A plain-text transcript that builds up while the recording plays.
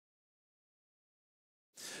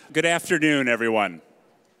Good afternoon, everyone.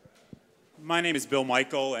 My name is Bill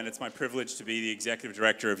Michael, and it's my privilege to be the Executive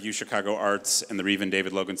Director of UChicago Arts and the Reeve and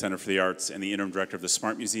David Logan Center for the Arts and the Interim Director of the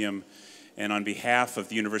Smart Museum. And on behalf of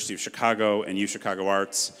the University of Chicago and UChicago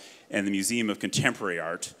Arts and the Museum of Contemporary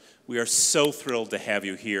Art, we are so thrilled to have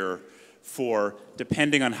you here for,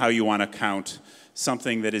 depending on how you want to count,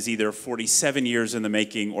 something that is either 47 years in the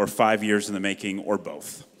making or 5 years in the making or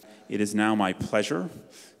both. It is now my pleasure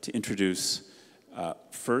to introduce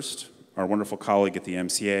first our wonderful colleague at the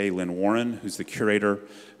MCA, Lynne Warren, who's the curator,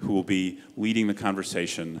 who will be leading the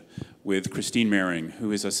conversation with Christine Mehring,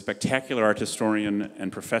 who is a spectacular art historian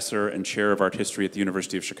and professor and chair of art history at the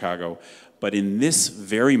University of Chicago. But in this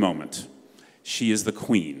very moment, she is the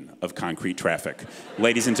queen of concrete traffic.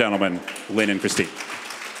 Ladies and gentlemen, Lynne and Christine.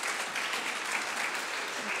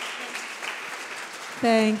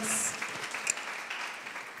 Thanks.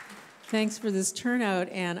 Thanks for this turnout,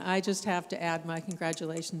 and I just have to add my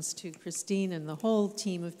congratulations to Christine and the whole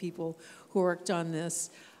team of people who worked on this.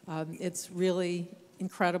 It's really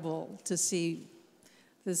incredible to see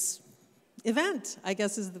this event, I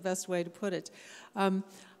guess is the best way to put it.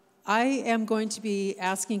 I am going to be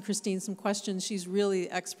asking Christine some questions. She's really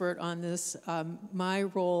expert on this. My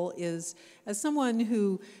role is as someone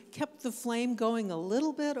who kept the flame going a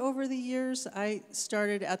little bit over the years. I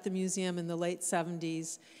started at the museum in the late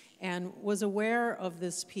 70s and was aware of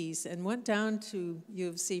this piece and went down to U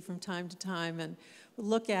of C from time to time and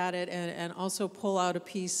look at it and also pull out a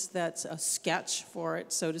piece that's a sketch for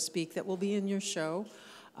it, so to speak, that will be in your show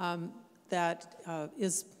that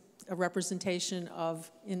is a representation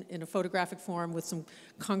of, in a photographic form with some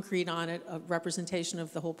concrete on it, a representation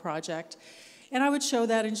of the whole project. And I would show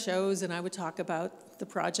that in shows and I would talk about the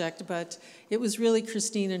project, but it was really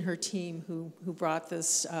Christine and her team who brought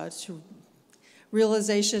this to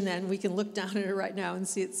realization, and we can look down at it right now and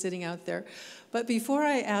see it sitting out there. But before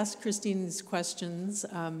I ask Christine these questions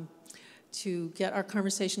to get our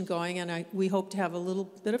conversation going, and we hope to have a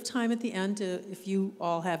little bit of time at the end if you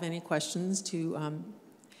all have any questions to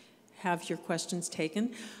have your questions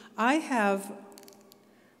taken. I have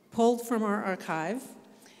pulled from our archive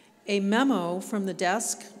a memo from the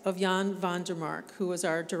desk of Jan van der Mark, who was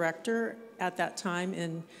our director at that time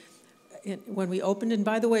when we opened. And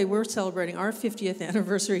by the way, we're celebrating our 50th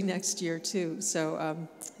anniversary next year too, so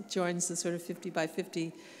it joins the sort of 50 by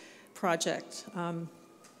 50 project.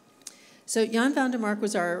 So Jan van der Mark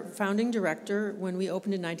was our founding director when we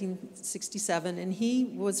opened in 1967, and he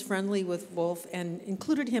was friendly with Wolf and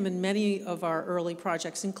included him in many of our early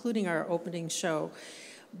projects, including our opening show.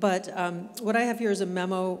 But what I have here is a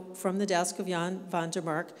memo from the desk of Jan van der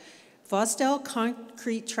Mark. Vostell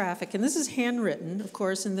concrete traffic, and this is handwritten, of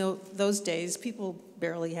course. In those days, people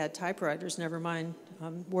barely had typewriters, never mind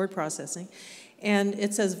word processing. And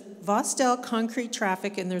it says Vostell concrete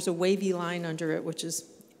traffic, and there's a wavy line under it, which is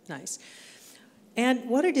nice. And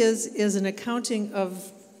what it is an accounting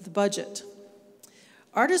of the budget.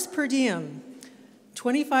 Artist per diem,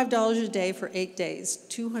 $25 a day for 8 days,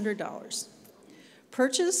 $200.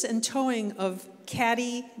 Purchase and towing of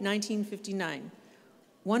Caddy 1959,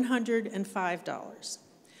 $105.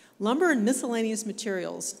 Lumber and miscellaneous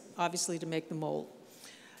materials, obviously to make the mold,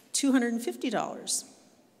 $250.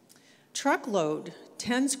 Truckload,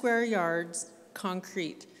 10 square yards,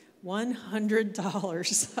 concrete,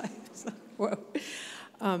 $100. Whoa.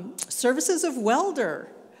 Services of welder,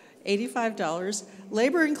 $85.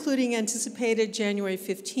 Labor including anticipated January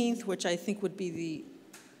 15th, which I think would be the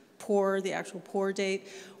actual pour date,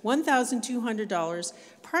 $1,200.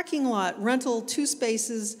 Parking lot rental, 2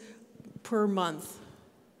 spaces per month,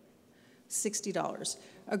 $60.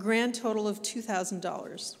 A grand total of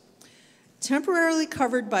 $2,000. Temporarily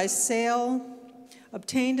covered by sale,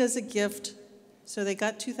 obtained as a gift, so they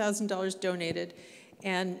got $2,000 donated.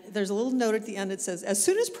 And there's a little note at the end that says, as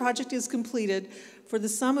soon as project is completed, for the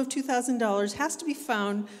sum of $2,000 has to be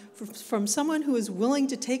found from someone who is willing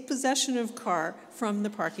to take possession of car from the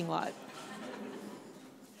parking lot.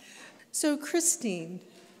 So Christine,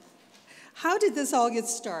 how did this all get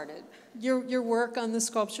started? Your work on the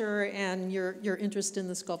sculpture and your interest in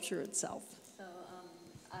the sculpture itself. So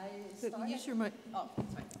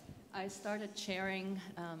I started chairing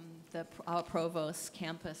our Provost's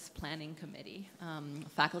campus planning committee,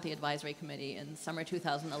 faculty advisory committee in summer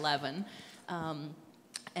 2011,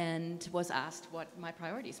 and was asked what my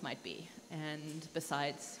priorities might be. And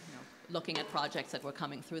besides, looking at projects that were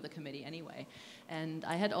coming through the committee anyway. And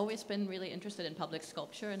I had always been really interested in public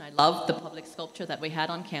sculpture, and I loved the public sculpture that we had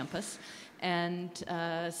on campus. And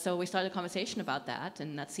so we started a conversation about that,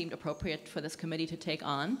 and that seemed appropriate for this committee to take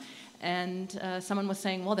on. And someone was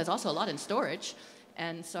saying, well, there's also a lot in storage.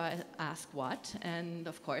 And so I asked what, and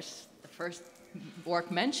of course, the first work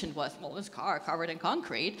mentioned was, well, this car covered in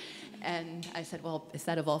concrete. And I said, well, is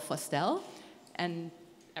that of all Vostell? And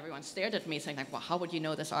everyone stared at me saying, like, well, how would you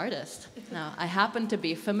know this artist? Now, I happen to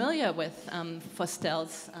be familiar with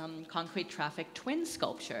Vostell's concrete traffic twin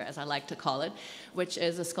sculpture, as I like to call it, which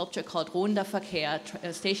is a sculpture called Ruhender Verkehr,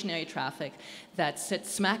 stationary traffic, that sits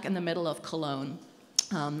smack in the middle of Cologne.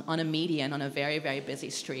 On a median, on a very, very busy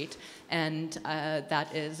street. And that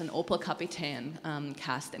is an Opel Kapitän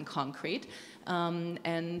cast in concrete.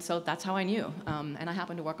 And so that's how I knew. And I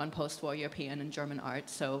happen to work on post-war European and German art,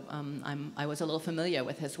 so I was a little familiar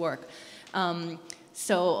with his work.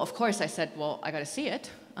 So, of course, I said, well, I got to see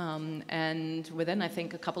it. And within, I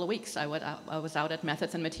think, a couple of weeks, I was out at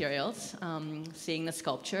Methods and Materials, seeing the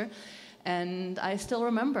sculpture. And I still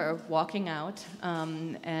remember walking out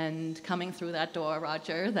and coming through that door,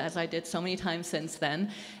 Roger, as I did so many times since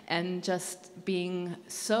then, and just being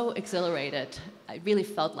so exhilarated. I really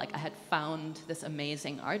felt like I had found this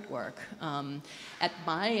amazing artwork at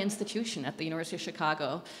my institution at the University of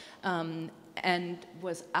Chicago, and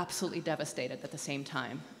was absolutely devastated at the same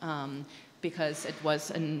time because it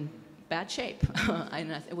was in bad shape.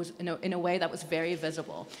 And it was in a way that was very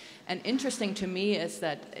visible. And interesting to me is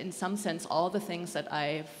that, in some sense, all the things that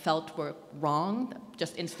I felt were wrong,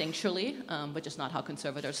 just instinctually, which is not how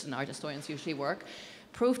conservators and art historians usually work,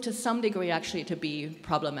 proved to some degree actually to be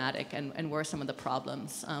problematic and were some of the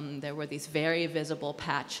problems. There were these very visible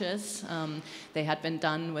patches. They had been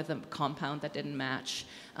done with a compound that didn't match.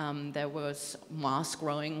 There was moss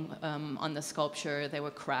growing on the sculpture. There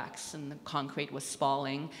were cracks and the concrete was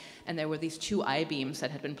spalling. And there were these two I-beams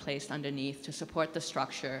that had been placed underneath to support the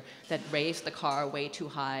structure that raised the car way too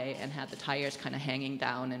high and had the tires kind of hanging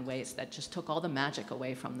down in ways that just took all the magic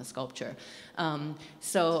away from the sculpture.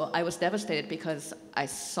 So I was devastated because I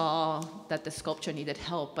saw that the sculpture needed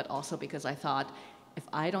help, but also because I thought, if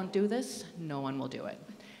I don't do this, no one will do it.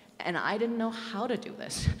 And I didn't know how to do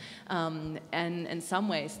this. And in some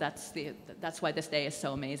ways, that's why this day is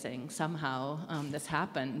so amazing. Somehow this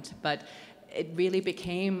happened, but it really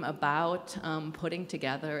became about putting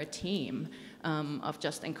together a team of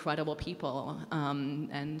just incredible people.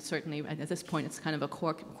 And certainly at this point, it's kind of a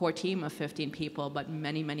core team of 15 people, but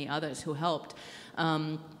many, many others who helped.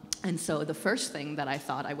 And so the first thing that I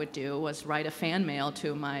thought I would do was write a fan mail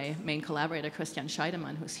to my main collaborator, Christian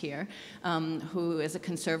Scheidemann, who's here, who is a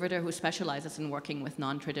conservator who specializes in working with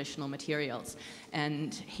non-traditional materials.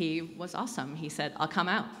 And he was awesome. He said, I'll come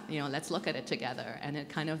out, let's look at it together. And it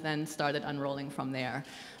kind of then started unrolling from there.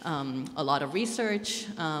 A lot of research,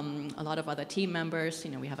 a lot of other team members.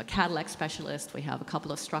 We have a Cadillac specialist, we have a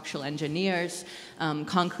couple of structural engineers,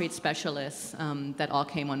 concrete specialists that all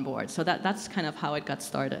came on board. So that's kind of how it got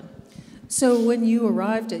started. So when you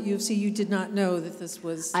arrived at U of C, you did not know that this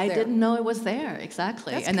was there. I didn't know it was there,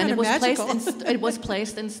 exactly. That's and then kind of magical. it was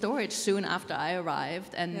placed in storage soon after I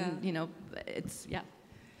arrived, and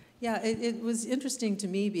Yeah, it was interesting to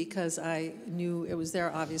me because I knew it was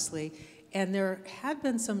there, obviously, and there had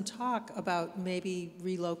been some talk about maybe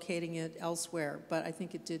relocating it elsewhere, but I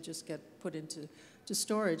think it did just get put into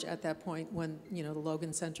storage at that point when the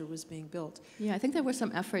Logan Center was being built. Yeah, I think there were some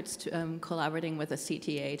efforts to collaborating with a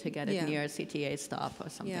CTA to get it near a CTA stop or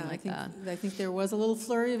something like that. I think there was a little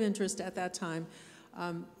flurry of interest at that time,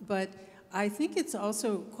 but I think it's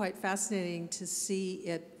also quite fascinating to see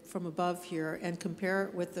it from above here and compare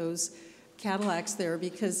it with those Cadillacs there,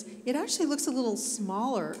 because it actually looks a little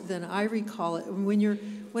smaller than I recall it.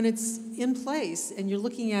 When it's in place and you're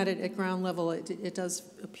looking at it at ground level, it does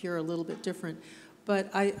appear a little bit different.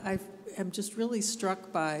 But I am just really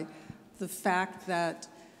struck by the fact that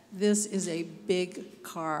this is a big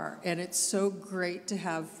car, and it's so great to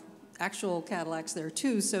have actual Cadillacs there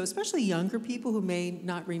too. So especially younger people who may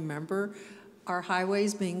not remember our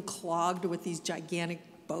highways being clogged with these gigantic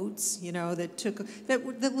boats,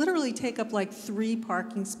 that literally take up like 3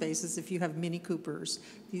 parking spaces if you have Mini Coopers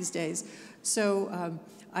these days. So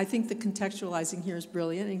I think the contextualizing here is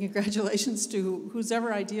brilliant, and congratulations to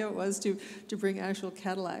whosever idea it was to bring actual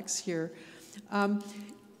Cadillacs here.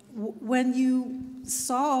 When you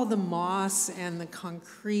saw the moss and the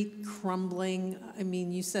concrete crumbling, I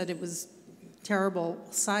mean, you said it was a terrible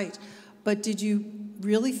sight, but did you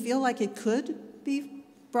really feel like it could be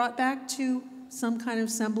brought back to some kind of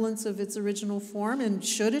semblance of its original form? And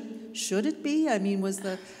should it be? I mean, was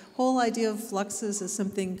the whole idea of fluxes as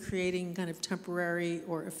something creating kind of temporary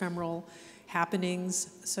or ephemeral, happenings,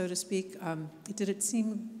 so to speak. Did it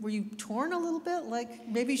seem, were you torn a little bit? Like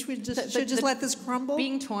maybe we should just let this crumble?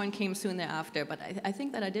 Being torn came soon thereafter, but I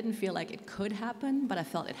think that I didn't feel like it could happen, but I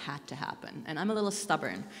felt it had to happen. And I'm a little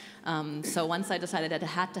stubborn. So once I decided that it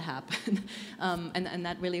had to happen, and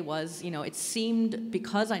that really was, it seemed,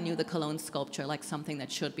 because I knew the Cologne sculpture, like something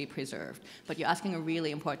that should be preserved. But you're asking a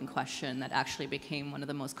really important question that actually became one of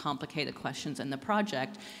the most complicated questions in the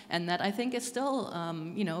project, and that I think is still,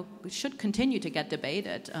 should continue to get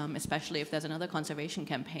debated, especially if there's another conservation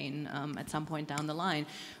campaign at some point down the line,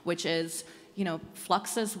 which is,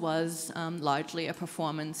 Fluxus was largely a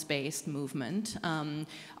performance-based movement.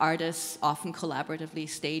 Artists often collaboratively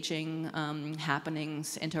staging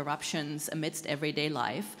happenings, interruptions amidst everyday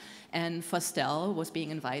life. And Vostell was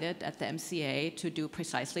being invited at the MCA to do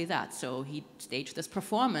precisely that. So he staged this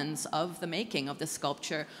performance of the making of the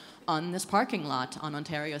sculpture on this parking lot on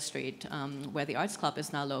Ontario Street, where the Arts Club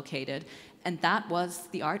is now located. And that was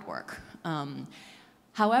the artwork.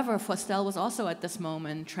 However, Vostell was also at this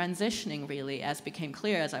moment transitioning, really, as became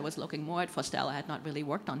clear as I was looking more at Vostell. I had not really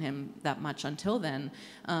worked on him that much until then.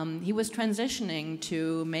 He was transitioning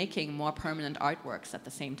to making more permanent artworks at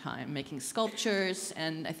the same time, making sculptures,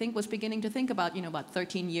 and I think was beginning to think about, about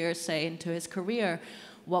 13 years, say, into his career,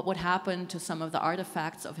 what would happen to some of the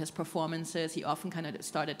artifacts of his performances. He often kind of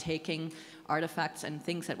started taking artifacts and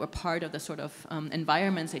things that were part of the sort of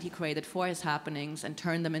environments that he created for his happenings and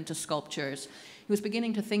turned them into sculptures. He was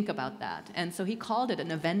beginning to think about that. And so he called it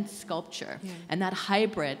an event sculpture. Yeah. And that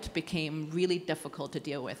hybrid became really difficult to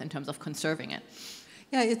deal with in terms of conserving it.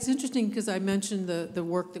 Yeah, it's interesting because I mentioned the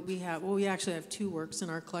work that we have. Well, we actually have two works in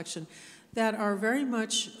our collection that are very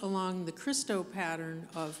much along the Christo pattern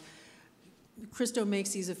of Christo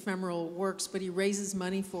makes these ephemeral works, but he raises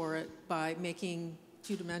money for it by making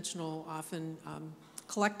two-dimensional, often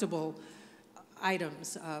collectible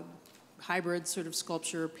items, hybrid sort of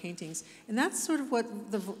sculpture paintings. And that's sort of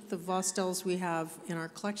what the Vostells we have in our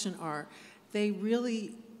collection are. They're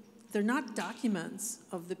not documents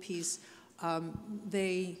of the piece.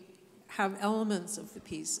 They have elements of the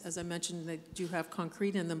piece. As I mentioned, they do have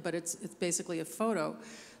concrete in them, but it's basically a photo.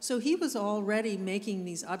 So he was already making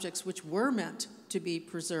these objects which were meant to be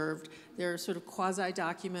preserved. They're sort of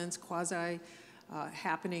quasi-documents,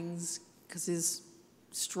 quasi-happenings, because his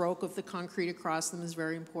stroke of the concrete across them is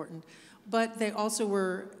very important. But they also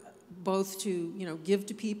were both to give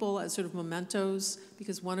to people as sort of mementos,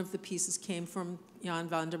 because one of the pieces came from Jan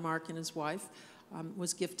van der Mark and his wife,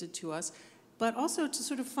 was gifted to us, but also to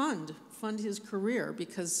sort of fund his career,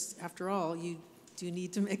 because after all, you do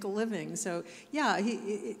need to make a living. So yeah,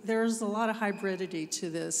 there's a lot of hybridity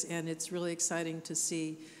to this, and it's really exciting to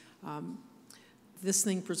see this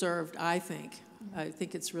thing preserved, I think. I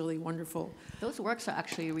think it's really wonderful. Those works are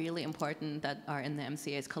actually really important that are in the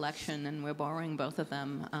MCA's collection, and we're borrowing both of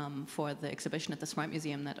them for the exhibition at the Smart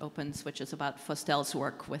Museum that opens, which is about Vostell's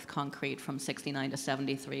work with concrete from 69 to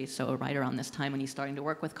 73, so right around this time when he's starting to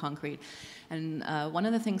work with concrete. And one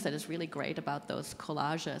of the things that is really great about those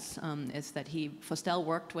collages is that Vostell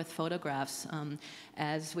worked with photographs,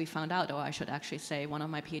 as we found out, or I should actually say one of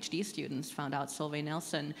my PhD students found out, Solveig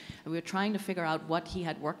Nelson. We were trying to figure out what he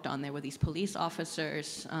had worked on. There were these police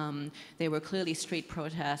officers. They were clearly street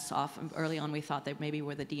protests. Early on we thought they maybe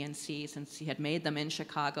were the DNC, since he had made them in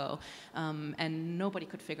Chicago. And nobody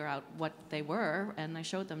could figure out what they were. And I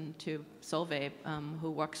showed them to Solveig,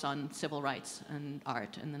 who works on civil rights and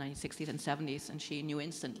art in the 1960s and 70s, and she knew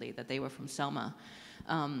instantly that they were from Selma.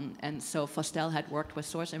 And so Vostell had worked with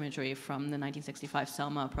source imagery from the 1965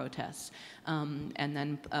 Selma protests, and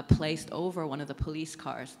then placed over one of the police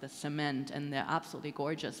cars, the cement, and they're absolutely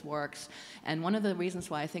gorgeous works. And one of the reasons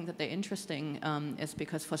why I think that they're interesting is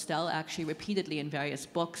because Vostell actually repeatedly in various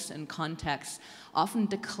books and contexts often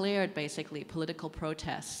declared basically political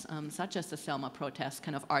protests, such as the Selma protests,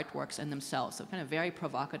 kind of artworks in themselves, so kind of very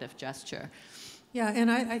provocative gesture. Yeah,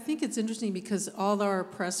 and I think it's interesting because all our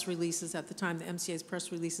press releases at the time, the MCA's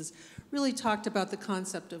press releases, really talked about the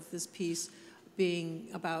concept of this piece being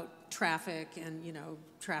about traffic and,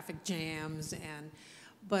 traffic jams.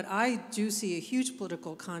 But I do see a huge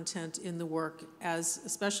political content in the work, as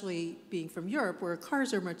especially being from Europe, where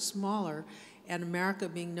cars are much smaller, and America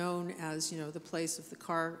being known as, the place of the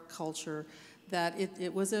car culture, that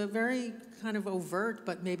it was a very kind of overt,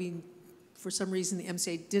 but maybe for some reason the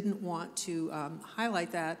MCA didn't want to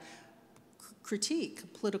highlight that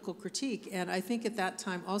political critique. And I think at that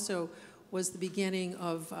time also was the beginning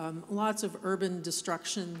of lots of urban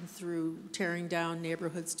destruction through tearing down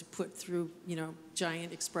neighborhoods to put through,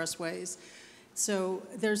 giant expressways. So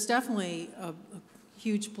there's definitely a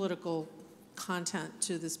huge political content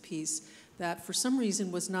to this piece that for some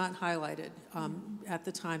reason was not highlighted at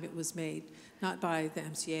the time it was made, not by the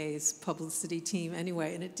MCA's publicity team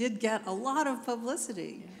anyway, and it did get a lot of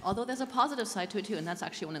publicity. Although there's a positive side to it too, and that's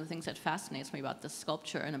actually one of the things that fascinates me about this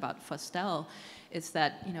sculpture and about Vostell, is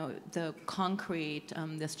that, you know, the concrete,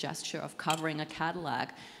 this gesture of covering a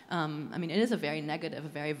Cadillac, I mean, it is a very negative, a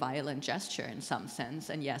very violent gesture in some sense.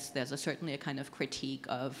 And yes, there's certainly a kind of critique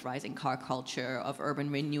of rising car culture, of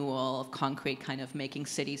urban renewal, of concrete kind of making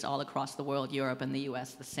cities all across the world, Europe and the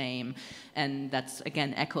US, the same. And that's,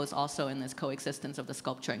 again, echoes also in this coexistence of the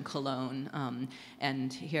sculpture in Cologne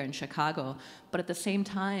and here in Chicago. But at the same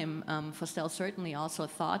time, Vostell certainly also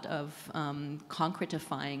thought of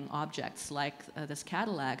concretifying objects like this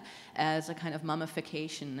Cadillac as a kind of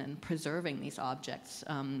mummification and preserving these objects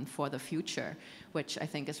for the future, which I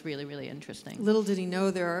think is really, really interesting. Little did he know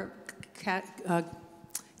there are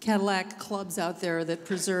Cadillac clubs out there that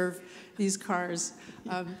preserve these cars.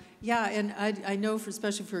 Yeah, and I know,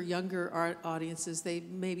 especially for younger art audiences, they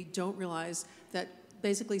maybe don't realize that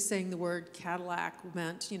basically saying the word Cadillac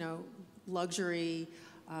meant, you know, luxury,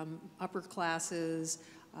 upper classes.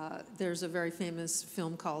 There's a very famous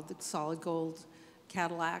film called The Solid Gold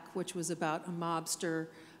Cadillac, which was about a mobster.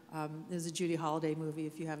 There's a Judy Holliday movie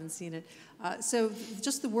if you haven't seen it. So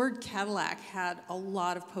just the word Cadillac had a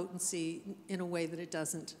lot of potency in a way that it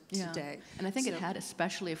doesn't today. And I think it had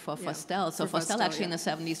especially for Vostell. So Vostell actually in the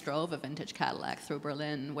 70s drove a vintage Cadillac through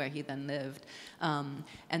Berlin where he then lived.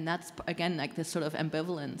 And that's, again, like this sort of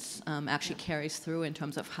ambivalence actually carries through in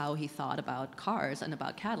terms of how he thought about cars and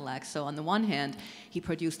about Cadillacs. So on the one hand, he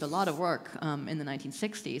produced a lot of work in the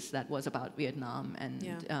 1960s that was about Vietnam and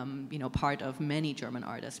you know, part of many German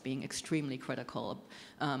artists being extremely critical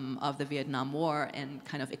of the Vietnam War and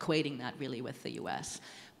kind of equating that really with the US.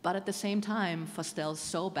 But at the same time, Vostell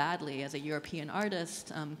so badly as a European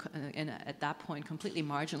artist, in at that point completely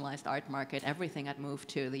marginalized art market, everything had moved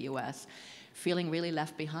to the US, feeling really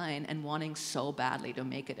left behind and wanting so badly to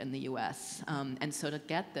make it in the US. And so to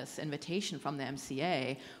get this invitation from the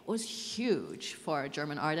MCA was huge for a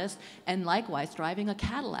German artist. And likewise, driving a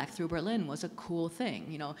Cadillac through Berlin was a cool thing.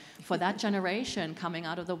 You know, for that generation coming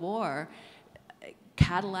out of the war,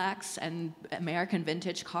 Cadillacs and American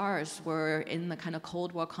vintage cars were in the kind of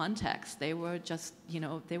Cold War context. They were just, you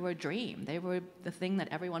know, they were a dream. They were the thing that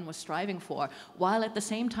everyone was striving for, while at the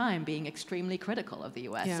same time being extremely critical of the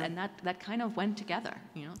US. Yeah. And that kind of went together,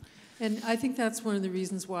 you know. And I think that's one of the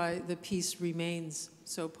reasons why the piece remains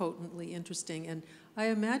so potently interesting. And I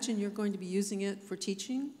imagine you're going to be using it for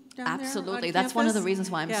teaching down Absolutely. there That's one of the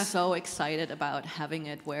reasons why I'm so excited about having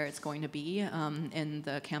it where it's going to be, in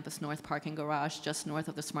the Campus North parking garage, just north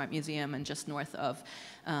of the Smart Museum and just north of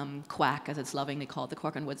QUAC, as it's lovingly called, the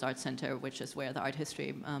Cork and Woods Art Center, which is where the art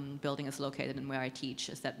history building is located and where I teach,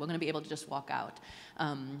 is that we're going to be able to just walk out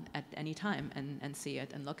at any time and see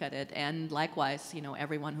it and look at it. And likewise, you know,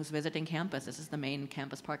 everyone who's visiting campus, this is the main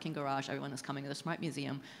campus parking garage, everyone who's coming to the Smart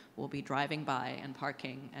Museum will be driving by and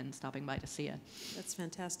parking and stopping by to see it. That's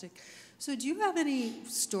fantastic. So do you have any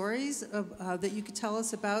stories of, that you could tell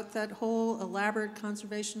us about that whole elaborate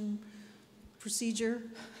conservation procedure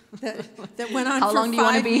that went on How for long do you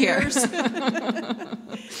want to be years? Here?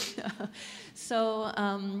 So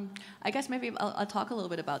I guess maybe I'll talk a little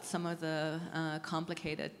bit about some of the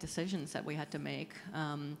complicated decisions that we had to make.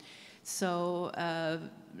 Let's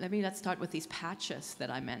start with these patches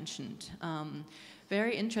that I mentioned.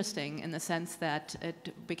 Very interesting in the sense that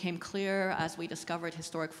it became clear as we discovered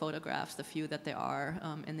historic photographs, the few that there are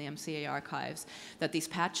in the MCA archives, that these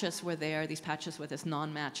patches were there, these patches with this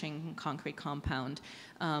non-matching concrete compound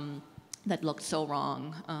that looked so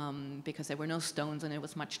wrong because there were no stones and it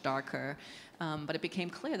was much darker. But it became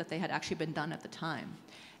clear that they had actually been done at the time.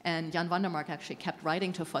 And Jan van der Mark actually kept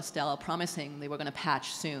writing to Vostell, promising they were going to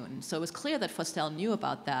patch soon. So it was clear that Vostell knew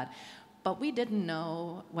about that. But we didn't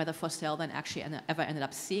know whether Vostell then actually ever ended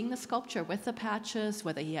up seeing the sculpture with the patches,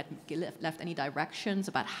 whether he had left any directions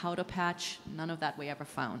about how to patch. None of that we ever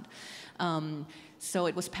found. So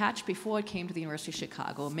it was patched before it came to the University of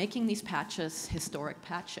Chicago, making these patches historic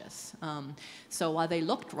patches. So while they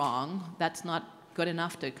looked wrong, that's not good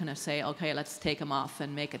enough to kind of say, okay, let's take them off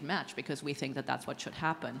and make it match, because we think that that's what should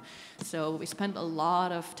happen. So we spent a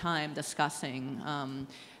lot of time discussing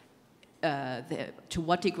to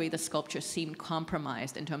what degree the sculpture seemed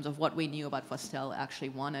compromised in terms of what we knew about Vostell actually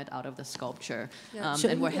wanted out of the sculpture,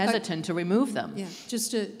 and we're hesitant to remove them. Yeah,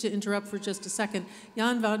 just to interrupt for just a second,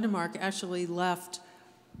 Jan van der Mark actually left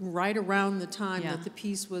right around the time that the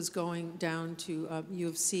piece was going down to U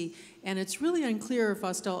of C, and it's really unclear if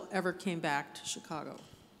Vostell ever came back to Chicago.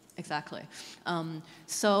 Exactly.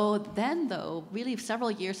 So then, though, really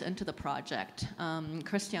several years into the project,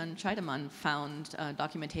 Christian Scheidemann found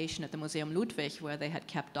documentation at the Museum Ludwig, where they had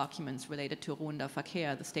kept documents related to Ruhender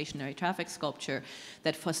Verkehr, the stationary traffic sculpture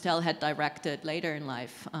that Vostell had directed later in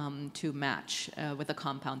life to match with a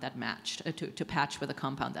compound that matched, to patch with a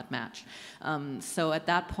compound that matched. So at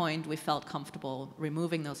that point, we felt comfortable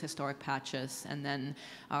removing those historic patches, and then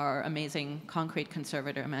our amazing concrete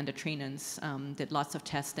conservator, Amanda Treenans, did lots of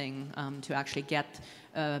testing to actually get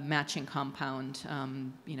a matching compound,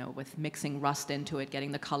 you know, with mixing rust into it,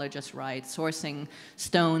 getting the color just right, sourcing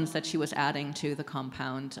stones that she was adding to the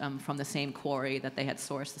compound from the same quarry that they had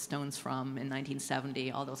sourced the stones from in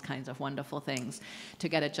 1970, all those kinds of wonderful things to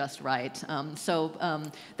get it just right.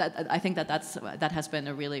 I think that has been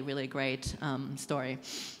a really, really great story.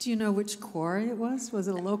 Do you know which quarry it was? Was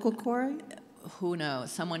it a local quarry? Who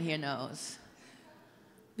knows? Someone here knows.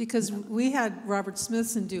 Because we had Robert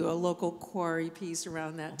Smithson do a local quarry piece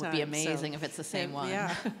around that time. It would be amazing if it's the same one.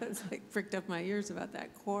 Yeah, it's like pricked up my ears about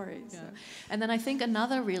that quarry. So. Yeah. And then I think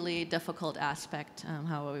another really difficult aspect,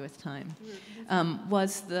 how are we with time,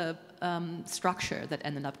 was the structure that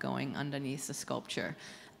ended up going underneath the sculpture.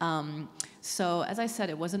 So as I said,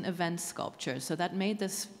 it was an event sculpture, so that made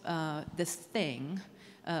this, this thing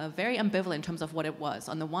very ambivalent in terms of what it was.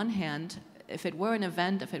 On the one hand, if it were an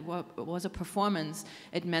event, if it was a performance,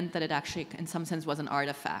 it meant that it actually, in some sense, was an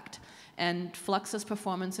artifact. And Flux's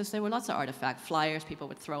performances, there were lots of artifact flyers people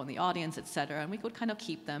would throw in the audience, et cetera, and we could kind of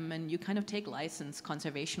keep them, and you kind of take license,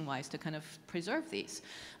 conservation-wise, to kind of preserve these.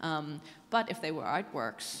 But if they were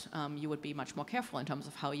artworks, you would be much more careful in terms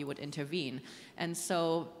of how you would intervene. And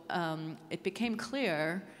so it became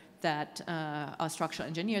clear that our structural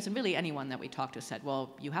engineers, and really anyone that we talked to, said,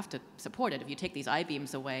 well, you have to support it. If you take these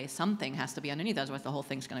I-beams away, something has to be underneath, otherwise the whole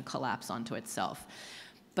thing's going to collapse onto itself.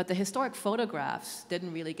 But the historic photographs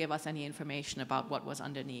didn't really give us any information about what was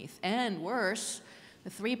underneath. And worse,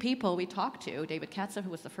 the three people we talked to, David Katzer,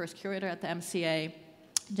 who was the first curator at the MCA,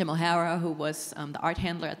 Jim O'Hara, who was the art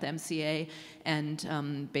handler at the MCA,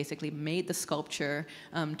 and basically made the sculpture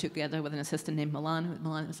together with an assistant named Milan.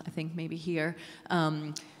 Milan is, I think, maybe here.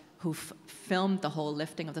 Who filmed the whole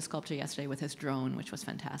lifting of the sculpture yesterday with his drone, which was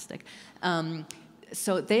fantastic.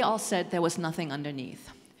 So they all said there was nothing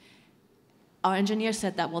underneath. Our engineer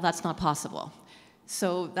said that, well, that's not possible.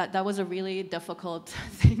 So that was a really difficult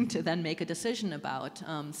thing to then make a decision about.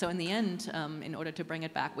 So in the end, in order to bring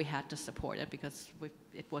it back, we had to support it because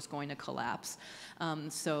it was going to collapse.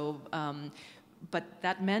 But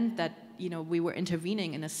that meant that, you know, we were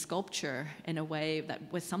intervening in a sculpture in a way that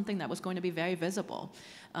was something that was going to be very visible.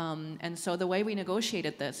 And so the way we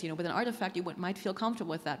negotiated this, you know, with an artifact, you might feel comfortable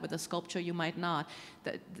with that. With a sculpture, you might not.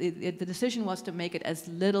 The decision was to make it as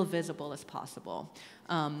little visible as possible.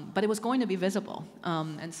 But it was going to be visible.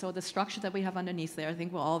 And so the structure that we have underneath there, I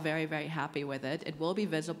think we're all very, very happy with it. It will be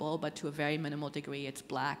visible, but to a very minimal degree. It's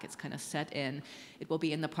black. It's kind of set in. It will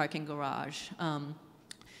be in the parking garage.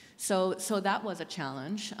 So that was a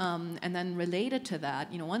challenge. And then related to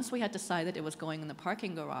that, you know, once we had decided it was going in the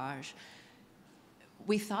parking garage,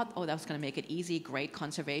 we thought, oh, that was going to make it easy, great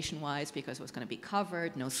conservation-wise, because it was going to be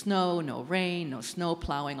covered, no snow, no rain, no snow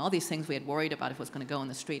plowing, all these things we had worried about if it was going to go in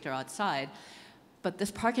the street or outside. But this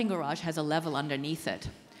parking garage has a level underneath it,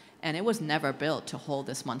 and it was never built to hold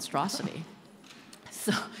this monstrosity.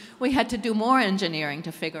 So we had to do more engineering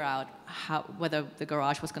to figure out whether the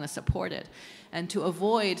garage was going to support it. And to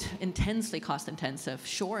avoid intensely cost-intensive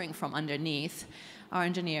shoring from underneath, our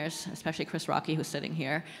engineers, especially Chris Rocky, who's sitting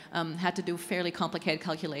here, had to do fairly complicated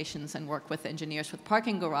calculations and work with engineers with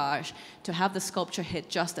parking garage to have the sculpture hit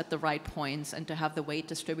just at the right points and to have the weight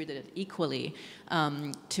distributed equally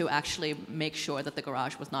to actually make sure that the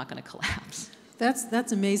garage was not going to collapse.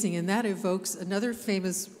 That's amazing, and that evokes another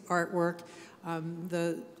famous artwork,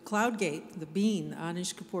 the Cloud Gate, the bean,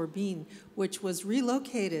 Anish Kapoor bean, which was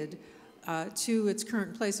relocated to its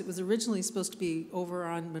current place. It was originally supposed to be over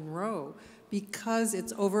on Monroe because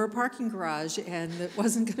it's over a parking garage and it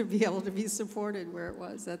wasn't going to be able to be supported where it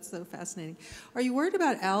was. That's so fascinating. Are you worried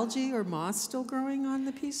about algae or moss still growing on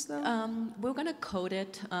the piece, though? We're going to coat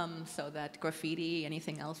it so that graffiti,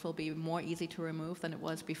 anything else, will be more easy to remove than it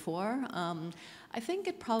was before. I think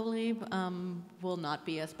it probably will not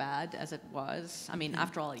be as bad as it was. I mean,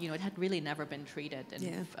 after all, you know, it had really never been treated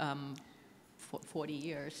in 40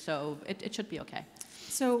 years, so it should be okay.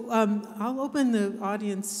 So I'll open the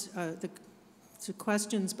audience to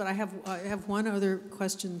questions, but I have one other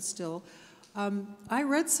question still. I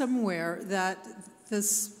read somewhere that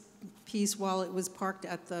this piece, while it was parked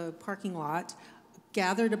at the parking lot,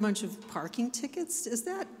 gathered a bunch of parking tickets. Is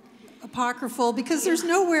that apocryphal? Because there's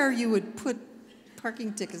nowhere you would put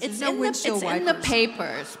parking tickets. It's, There's no windshield wipers. in the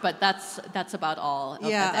papers, but that's about all of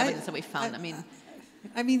the evidence that we found. I mean,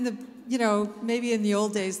 maybe in the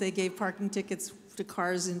old days they gave parking tickets to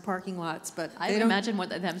cars in parking lots, but I imagine what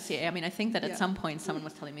the MCA. I think that at some point someone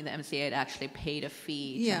was telling me the MCA had actually paid a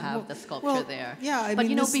fee to have the sculpture there. Yeah, but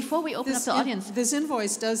before we open up the audience, this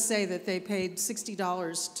invoice does say that they paid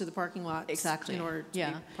 $60 to the parking lot exactly in order to be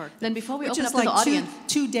parked. Then before we which open is up to the audience,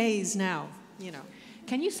 2 days now.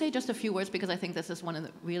 Can you say just a few words, because I think this is one of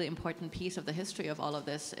the really important piece of the history of all of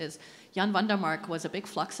this, is Jan van der Mark was a big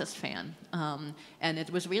Fluxus fan, and it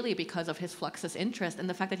was really because of his Fluxus interest and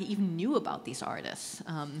the fact that he even knew about these artists,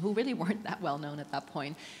 who really weren't that well known at that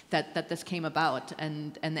point, that this came about,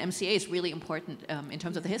 and the MCA is really important in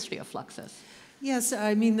terms of the history of Fluxus. Yes,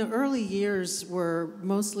 I mean, the early years were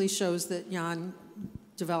mostly shows that Jan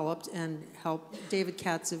developed and helped. David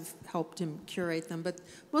Katzev helped him curate them, but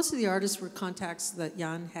most of the artists were contacts that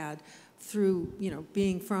Jan had through,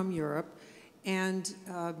 being from Europe. And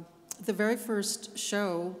the very first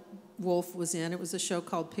show Wolf was in, it was a show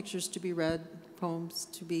called Pictures to be Read,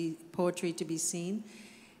 Poetry to be Seen.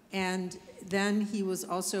 And then he was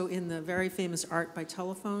also in the very famous Art by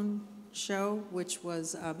Telephone show, which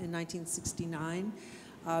was in 1969.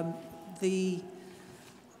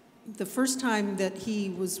 The first time that he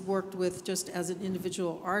was worked with just as an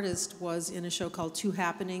individual artist was in a show called Two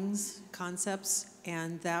Happenings Concepts,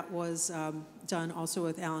 and that was done also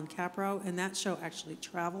with Alan Caprow, and that show actually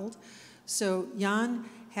traveled. So Jan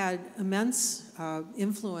had immense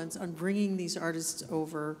influence on bringing these artists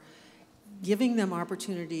over, giving them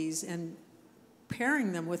opportunities, and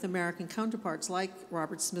pairing them with American counterparts like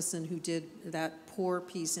Robert Smithson, who did that poor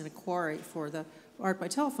piece in a quarry for the Art by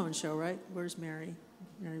Telephone show, right? Where's Mary?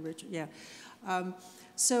 Mary Richard, yeah.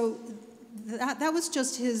 So that was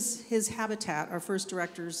just his habitat. Our first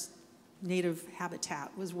director's native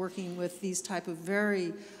habitat was working with these type of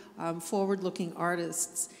very forward-looking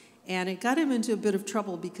artists. And it got him into a bit of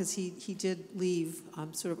trouble because he did leave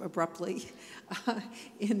sort of abruptly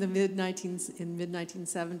in the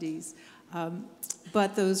mid-1970s.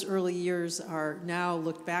 But those early years are now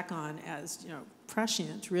looked back on as,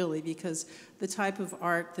 prescient, really, because the type of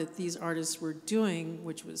art that these artists were doing,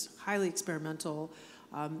 which was highly experimental,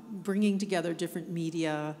 bringing together different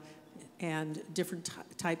media and different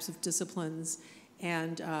types of disciplines,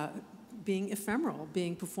 and being ephemeral,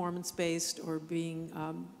 being performance-based, or being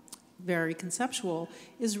very conceptual,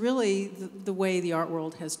 is really the way the art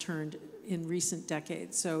world has turned in recent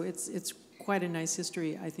decades. So it's quite a nice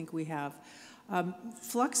history I think we have.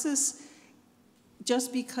 Fluxus,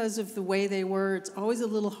 just because of the way they were, it's always a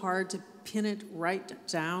little hard to pin it right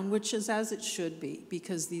down, which is as it should be,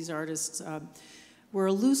 because these artists were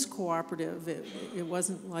a loose cooperative. It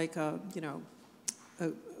wasn't like a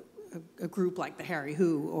group like the Harry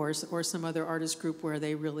Who or some other artist group where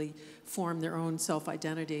they really form their own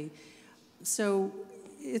self-identity. So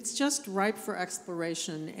it's just ripe for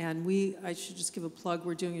exploration, and I should just give a plug,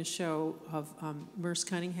 we're doing a show of Merce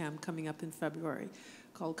Cunningham coming up in February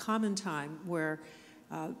called Common Time, where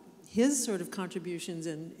his sort of contributions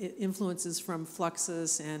and influences from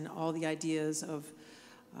Fluxus and all the ideas of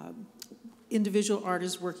individual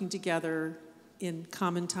artists working together in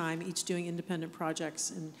common time, each doing independent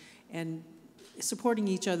projects and supporting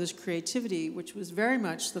each other's creativity, which was very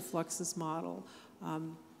much the Fluxus model,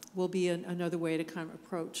 will be another way to kind of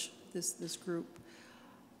approach this group.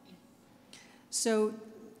 So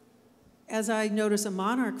as I notice a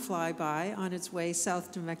monarch fly by on its way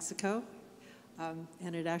south to Mexico,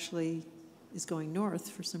 and it actually is going north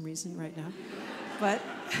for some reason right now, but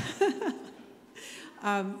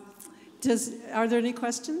are there any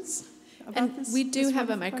questions about this? We do have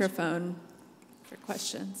a microphone for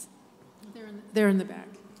questions. They're in the back.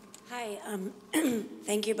 Hi,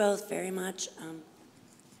 thank you both very much.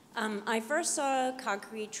 I first saw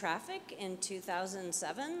Concrete Traffic in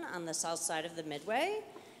 2007 on the south side of the Midway,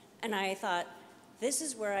 and I thought, this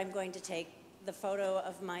is where I'm going to take the photo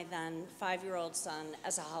of my then 5-year-old son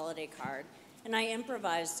as a holiday card, and I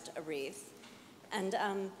improvised a wreath. And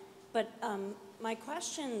but my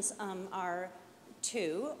questions are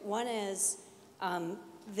two. One is,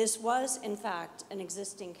 this was, in fact, an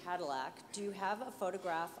existing Cadillac. Do you have a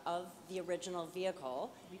photograph of the original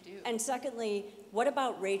vehicle? We do. And secondly, what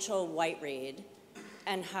about Rachel Whiteread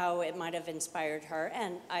and how it might have inspired her?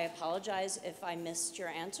 And I apologize if I missed your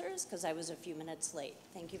answers because I was a few minutes late.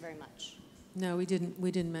 Thank you very much. No, we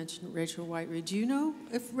didn't mention Rachel Whiteread. Do you know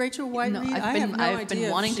if Rachel Whiteread? No, I've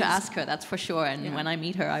been wanting to ask her, that's for sure, and when I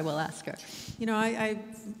meet her, I will ask her. You know,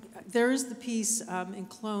 there is the piece in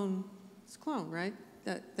Clone, it's Clone, right?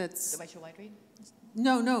 That's The Rachel Whiteread?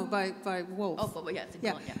 No, by Wolf. Oh, but yes, in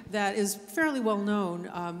Yeah, Cologne, yeah. that is fairly well known,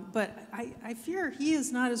 but I fear he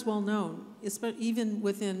is not as well known, even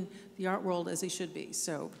within the art world, as he should be.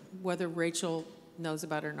 So whether Rachel knows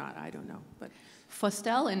about it or not, I don't know. But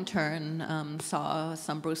Vostell, in turn, saw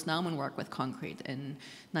some Bruce Nauman work with concrete in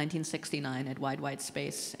 1969 at Wide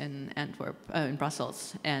Space in in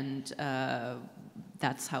Brussels, and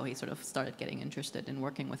that's how he sort of started getting interested in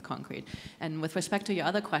working with concrete. And with respect to your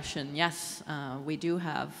other question, yes, we do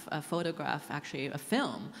have a photograph, actually a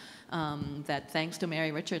film, that thanks to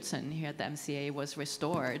Mary Richardson here at the MCA was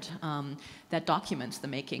restored, that documents the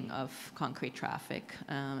making of concrete traffic,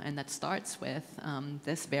 and that starts with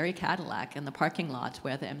this very Cadillac in the parking lot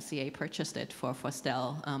where the MCA purchased it for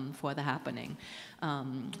Vostell for the happening.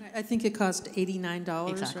 I think it cost $89,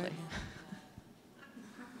 Exactly. right?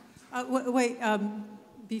 Wait,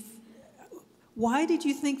 why did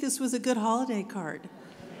you think this was a good holiday card?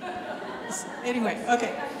 Anyway,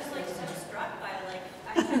 okay. I was like so struck by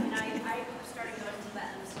I started going to the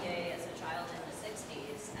MCA as a child in the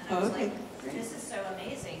 60s, and I was like, this is so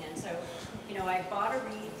amazing. And so, I bought a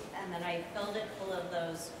wreath, and then I filled it full of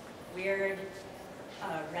those weird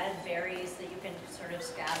red berries that you can sort of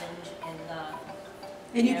scavenge in the.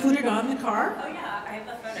 And you put it on the car? Oh yeah, I have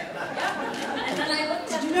a photo. Yeah. And then I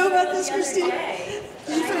looked at Did you know about this, Christine? Day,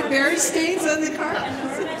 Did you put berry stains on the car? an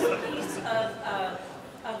enormous piece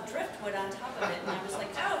of driftwood on top of it, and I was like,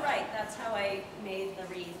 oh right, that's how I made the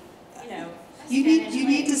wreath. You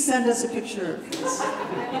need to send us a picture of this.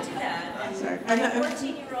 I will do that. And Sorry. my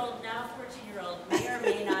 14-year-old may or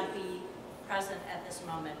may not be present at this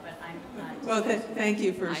moment, but I'm not. Well, thank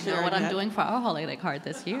you for I sharing know what I'm that. doing for our holiday card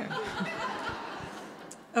this year.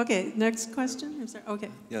 Okay, next question. I'm sorry. Okay.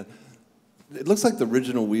 Yeah, it looks like the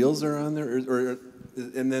original wheels are on there,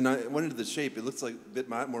 and then I went into the shape. It looks like a bit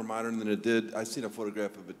more modern than it did. I've seen a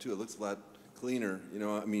photograph of it too. It looks a lot cleaner.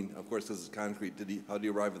 I mean, of course, this is concrete. How do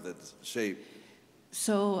you arrive at that shape?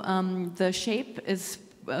 So the shape is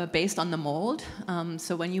based on the mold.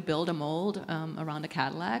 So when you build a mold around a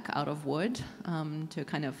Cadillac out of wood to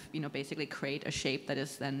kind of, basically create a shape that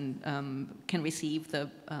is then can receive the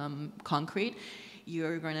concrete,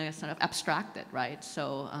 you're going to sort of abstract it, right?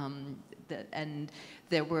 So, and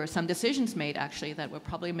there were some decisions made, actually, that were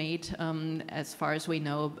probably made, as far as we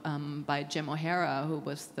know, by Jim O'Hara, who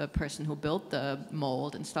was the person who built the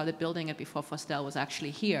mold and started building it before Vostell was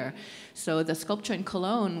actually here. So the sculpture in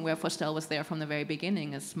Cologne, where Vostell was there from the very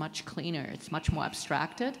beginning, is much cleaner. It's much more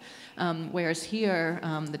abstracted. Whereas here,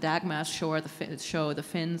 the dagmas show the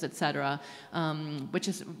fins, etc., which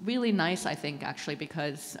is really nice, I think, actually,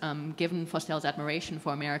 because given Vostell's admiration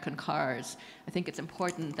for American cars, I think it's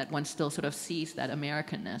important that one still sort of sees that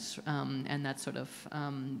Americanness and that sort of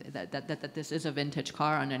that this is a vintage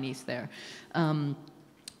car underneath there.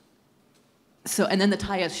 So, and then the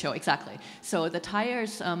tires show, exactly. So the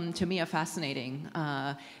tires, to me, are fascinating.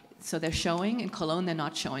 So they're showing. In Cologne, they're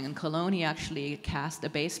not showing. In Cologne, he actually cast a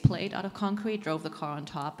base plate out of concrete, drove the car on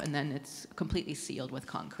top, and then it's completely sealed with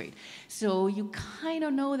concrete. So you kind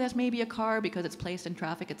of know there's maybe a car because it's placed in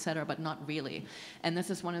traffic, et cetera, but not really. And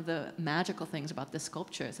this is one of the magical things about this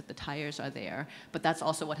sculpture, is that the tires are there. But that's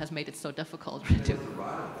also what has made it so difficult to...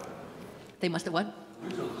 They must have what?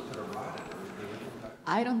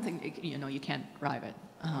 I don't think, you can't drive it.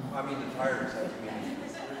 I mean, the tires have to be...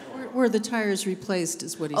 Were the tires replaced,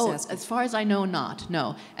 is what he's asking. As far as I know, not,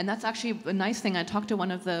 no. And that's actually a nice thing. I talked to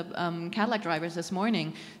one of the Cadillac drivers this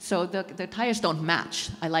morning. So the tires don't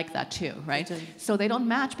match. I like that too, right? So they don't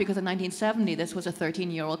match because in 1970, this was a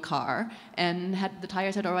 13-year-old car, and the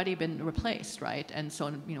tires had already been replaced, right? And so,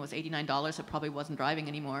 it was $89. It probably wasn't driving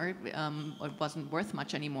anymore. Or it wasn't worth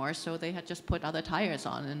much anymore. So they had just put other tires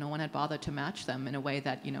on, and no one had bothered to match them in a way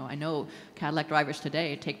that, I know Cadillac drivers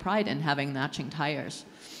today take pride in having matching tires.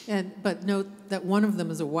 But note that one of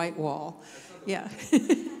them is a white wall. Yeah.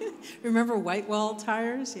 Remember white wall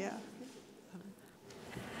tires? Yeah.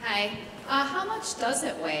 Hi. How much does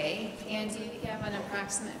it weigh? And do you have an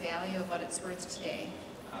approximate value of what it's worth today?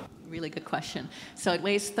 Really good question. So it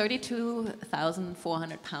weighs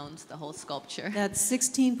 32,400 pounds, the whole sculpture. That's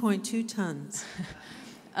 16.2 tons.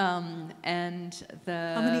 And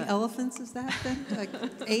the... How many elephants is that then? Like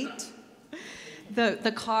 8?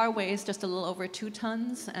 The car weighs just a little over 2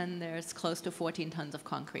 tons, and there's close to 14 tons of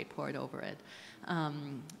concrete poured over it.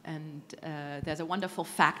 There's a wonderful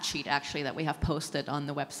fact sheet, actually, that we have posted on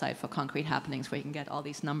the website for Concrete Happenings where you can get all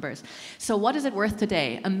these numbers. So what is it worth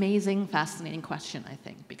today? Amazing, fascinating question, I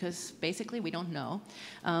think, because basically we don't know.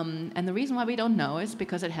 And the reason why we don't know is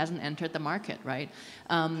because it hasn't entered the market, right?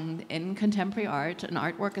 In contemporary art, an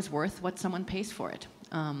artwork is worth what someone pays for it.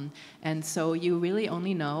 And so you really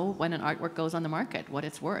only know when an artwork goes on the market, what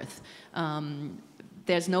it's worth.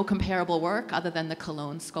 There's no comparable work other than the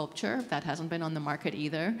Cologne sculpture. That hasn't been on the market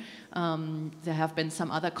either. There have been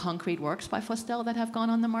some other concrete works by Vostell that have gone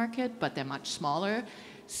on the market, but they're much smaller.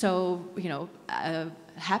 So, you know,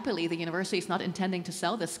 happily, the university is not intending to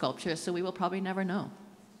sell this sculpture, so we will probably never know.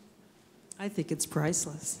 I think it's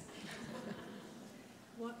priceless.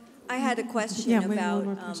 I had a question Yeah, about one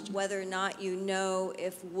more question. whether or not you know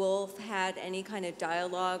if Wolf had any kind of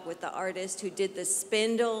dialogue with the artist who did the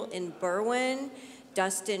spindle in Berwyn,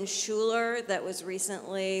 Dustin Schuler, that was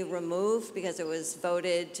recently removed because it was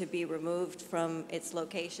voted to be removed from its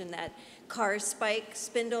location, that car spike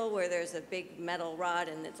spindle where there's a big metal rod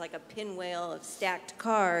and it's like a pinwheel of stacked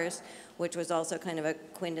cars, which was also kind of a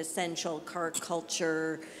quintessential car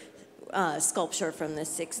culture sculpture from the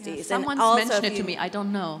 60s. Yeah, And someone's also mentioned if it to you- me. I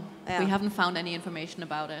don't know. Yeah. We haven't found any information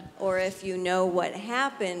about it. Or if you know what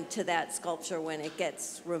happened to that sculpture when it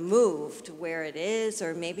gets removed, where it is,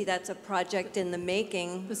 or maybe that's a project in the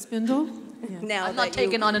making. The spindle? Yeah. Now I'm not that you-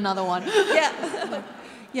 taking on another one. Yeah.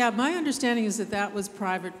 Yeah, my understanding is that that was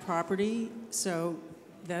private property, so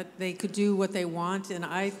that they could do what they want, and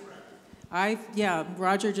yeah,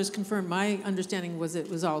 Roger just confirmed. My understanding was it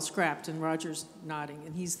was all scrapped, and Roger's nodding,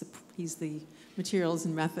 and he's the materials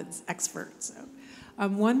and methods expert. So,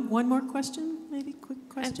 one more question, maybe quick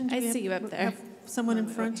question. Do I we have- see you up there. have someone in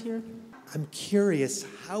front here. I'm curious,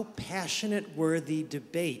 how passionate were the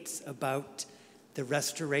debates about the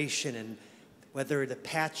restoration and whether the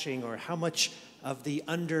patching or how much of the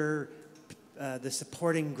the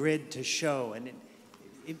supporting grid to show? And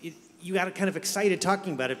you got kind of excited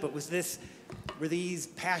talking about it, but were these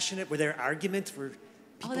passionate? Were there arguments? Were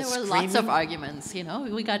people There were screaming? lots of arguments, you know.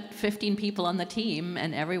 We got 15 people on the team,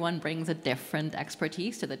 and everyone brings a different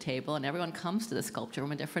expertise to the table, and everyone comes to the sculpture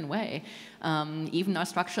from a different way. Even our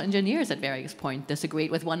structural engineers at various points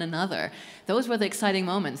disagreed with one another. Those were the exciting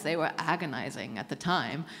moments. They were agonizing at the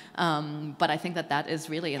time, but I think that is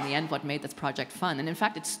really, in the end, what made this project fun. And in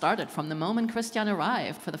fact, it started from the moment Christian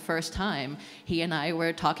arrived for the first time. He and I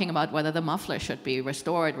were talking about whether the muffler should be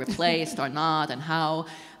restored, replaced, or not, and how.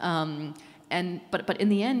 But in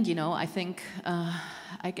the end, you know, I think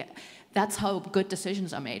that's how good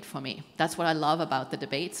decisions are made for me. That's what I love about the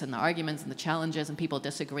debates and the arguments and the challenges and people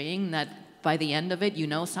disagreeing, that by the end of it, you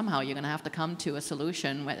know somehow you're going to have to come to a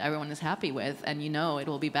solution that everyone is happy with, and you know it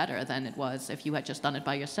will be better than it was if you had just done it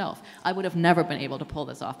by yourself. I would have never been able to pull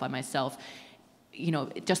this off by myself. You know,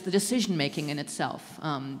 just the decision making in itself.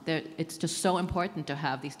 It's just so important to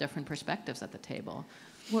have these different perspectives at the table.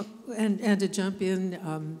 Well, and to jump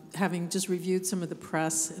in, having just reviewed some of the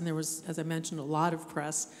press, and there was, as I mentioned, a lot of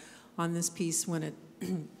press on this piece when it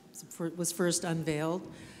was first unveiled.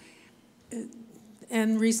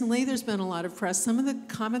 And recently there's been a lot of press. Some of the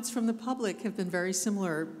comments from the public have been very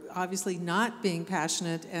similar, obviously not being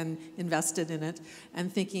passionate and invested in it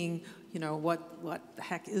and thinking, you know, what the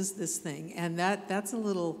heck is this thing? And that's a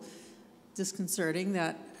little disconcerting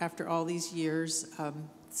that after all these years,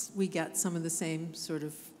 we get some of the same sort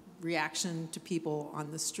of reaction to people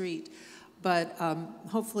on the street. But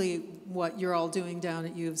hopefully what you're all doing down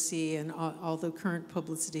at U of C and all the current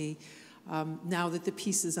publicity, now that the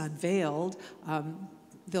piece is unveiled,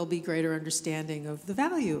 there'll be greater understanding of the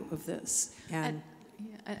value of this.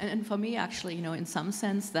 And for me, actually, you know, in some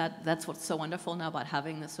sense, that's what's so wonderful now about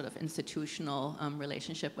having this sort of institutional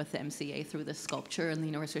relationship with the MCA through this sculpture in the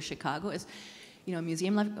University of Chicago is, you know,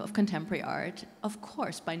 Museum of Contemporary Art, of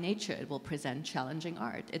course, by nature, it will present challenging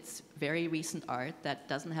art. It's very recent art that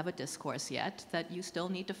doesn't have a discourse yet that you still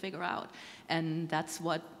need to figure out. And that's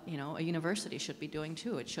what, you know, a university should be doing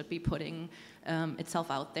too. It should be putting itself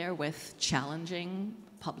out there with challenging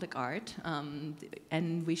public art,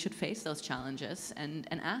 and we should face those challenges and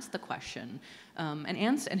ask the question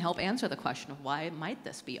and help answer the question of why might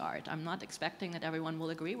this be art. I'm not expecting that everyone will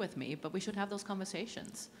agree with me, but we should have those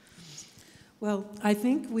conversations. Well, I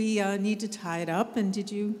think we need to tie it up. And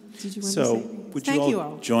did you want to say So anything? would Thank you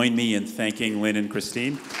all join me in thanking Lynne and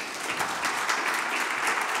Christine?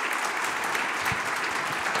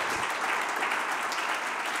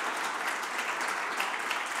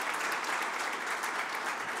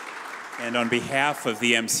 And on behalf of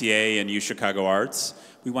the MCA and UChicago Arts,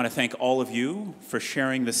 we want to thank all of you for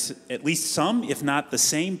sharing this, at least some, if not the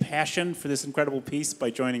same passion for this incredible piece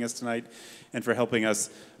by joining us tonight and for helping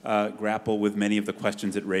us grapple with many of the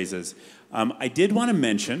questions it raises. I did want to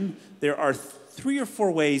mention there are 3 or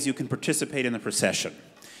 4 ways you can participate in the procession.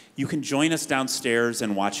 You can join us downstairs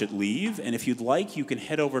and watch it leave, and if you'd like, you can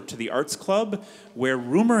head over to the Arts Club, where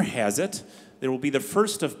rumor has it there will be the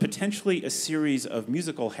first of potentially a series of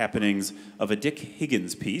musical happenings of a Dick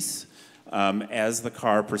Higgins piece as the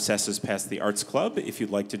car processes past the Arts Club. If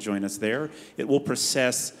you'd like to join us there, it will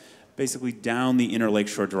process basically down the Inner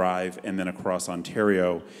Lakeshore Drive and then across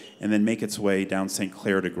Ontario, and then make its way down St.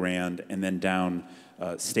 Clair to Grand and then down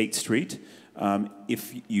State Street.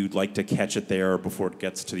 If you'd like to catch it there before it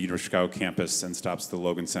gets to the University of Chicago campus and stops at the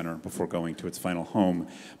Logan Center before going to its final home.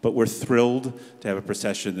 But we're thrilled to have a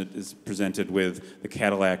procession that is presented with the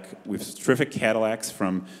Cadillac. We have terrific Cadillacs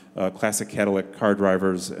from classic Cadillac car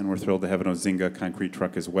drivers, and we're thrilled to have an Ozinga concrete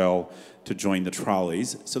truck as well to join the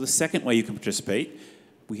trolleys. So the second way you can participate,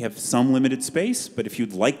 we have some limited space, but if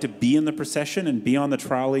you'd like to be in the procession and be on the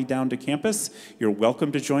trolley down to campus, you're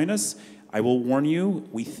welcome to join us. I will warn you,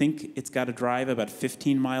 we think it's got to drive about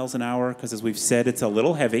 15 miles an hour, because as we've said, it's a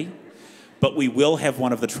little heavy, but we will have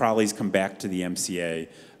one of the trolleys come back to the MCA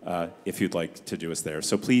if you'd like to do us there.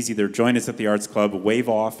 So please either join us at the Arts Club, wave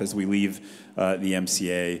off as we leave the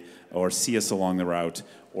MCA, or see us along the route,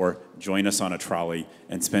 or join us on a trolley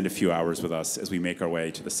and spend a few hours with us as we make our way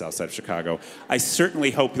to the south side of Chicago. I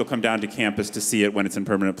certainly hope you'll come down to campus to see it when it's in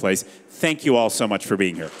permanent place. Thank you all so much for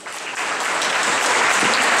being here.